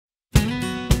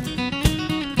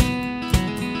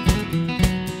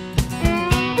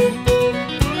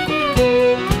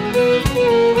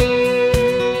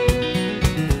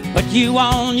you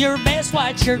on your best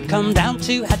white shirt, come down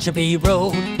to Hatchabee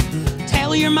Road.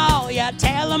 Tell your ma, yeah,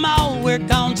 tell them all, we're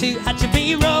going to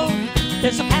Hatchabee Road.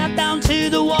 There's a path down to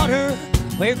the water,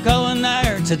 we're going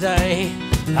there today.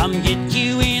 Come get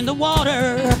you in the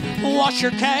water, wash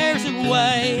your cares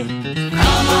away.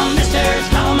 Come on, misters,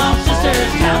 come on,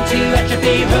 sisters, down to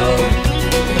Hatchabee Road.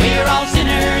 We're all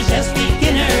sinners, just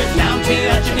beginners, down to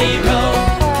Hatchabee Road.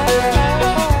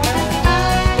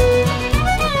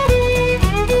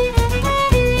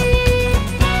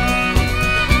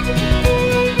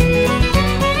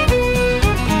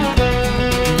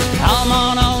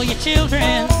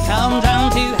 Children, come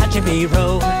down to Hatchabee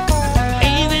Road.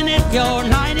 Even if you're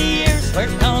 90 years, we're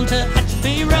going to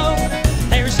Hatchabee Road.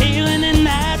 There's healing in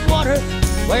that water,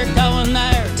 we're going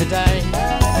there today.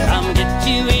 Come get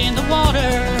you in the water,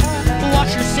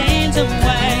 wash your sins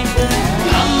away.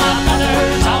 Come my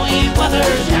mothers, all you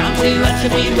brothers, down to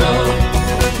Hatchabee Road.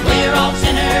 We're all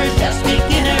sinners, just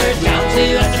beginners, down to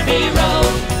Hatchabee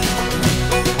Road.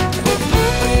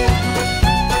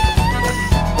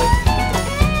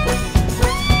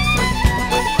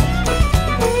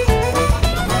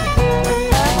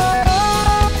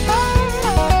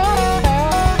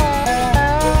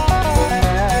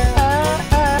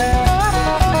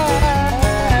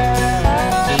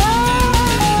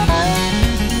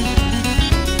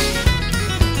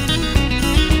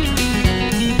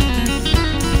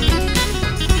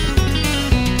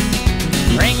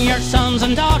 Your sons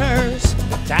and daughters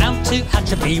down to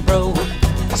Hatchabee Road.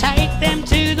 Take them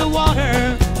to the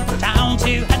water, down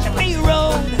to Hatchabee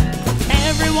Road.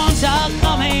 Everyone's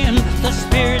a-coming, the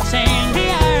spirit's in the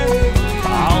air.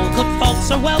 All good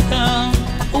folks are welcome,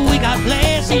 we got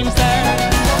blessings there.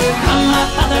 Come my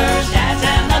fathers, dads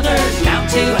and others, down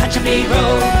to Hatchabee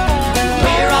Road.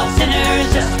 We're all sinners,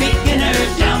 just beginners,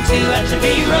 down to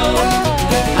Hatchabee Road.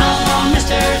 Come on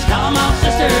misters, come on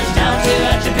sisters, down to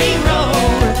Hatchabee Road.